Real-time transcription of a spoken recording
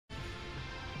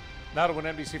Now to an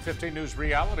NBC 15 News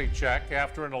reality check.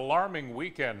 After an alarming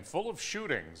weekend full of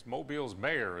shootings, Mobile's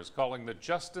mayor is calling the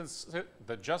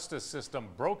justice system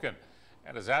broken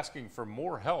and is asking for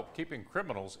more help keeping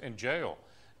criminals in jail.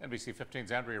 NBC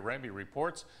 15's Andrea Ramey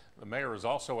reports the mayor is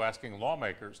also asking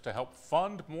lawmakers to help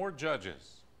fund more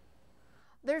judges.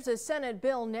 There's a Senate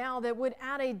bill now that would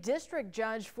add a district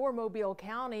judge for Mobile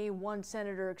County. One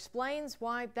senator explains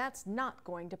why that's not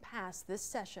going to pass this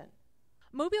session.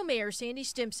 Mobile Mayor Sandy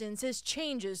Stimpson says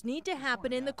changes need to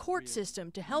happen in the court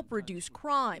system to help reduce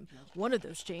crime. One of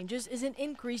those changes is an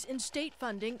increase in state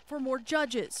funding for more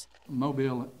judges.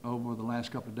 Mobile, over the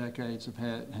last couple of decades,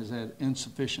 has had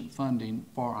insufficient funding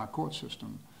for our court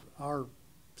system. Our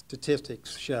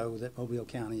statistics show that Mobile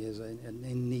County is an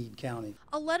in-need county.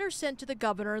 A letter sent to the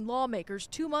governor and lawmakers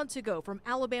 2 months ago from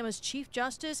Alabama's Chief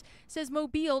Justice says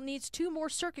Mobile needs 2 more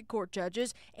circuit court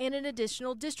judges and an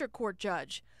additional district court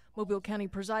judge. Mobile County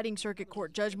Presiding Circuit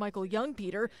Court Judge Michael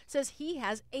Youngpeter says he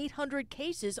has 800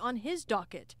 cases on his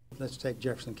docket. Let's take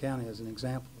Jefferson County as an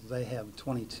example. They have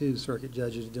 22 circuit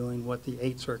judges doing what the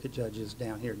 8 circuit judges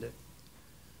down here do.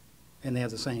 And they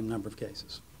have the same number of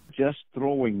cases. Just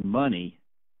throwing money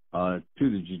to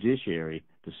the judiciary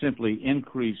to simply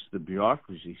increase the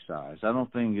bureaucracy size, I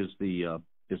don't think is the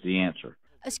answer.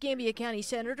 Escambia County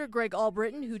Senator Greg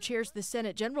Albritton, who chairs the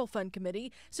Senate General Fund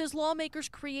Committee, says lawmakers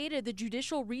created the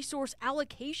Judicial Resource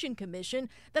Allocation Commission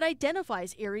that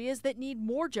identifies areas that need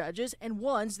more judges and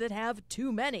ones that have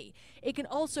too many. It can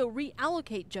also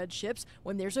reallocate judgeships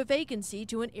when there's a vacancy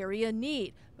to an area in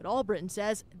need. But Albritton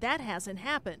says that hasn't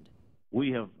happened.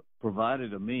 We have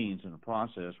provided a means and a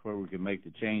process where we can make the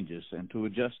changes and to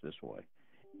adjust this way.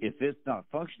 If it's not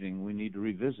functioning, we need to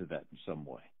revisit that in some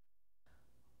way.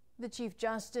 The Chief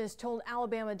Justice told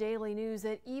Alabama Daily News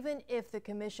that even if the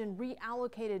commission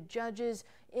reallocated judges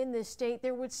in this state,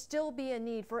 there would still be a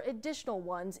need for additional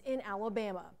ones in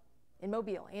Alabama. In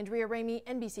Mobile, Andrea Ramey,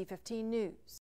 NBC 15 News.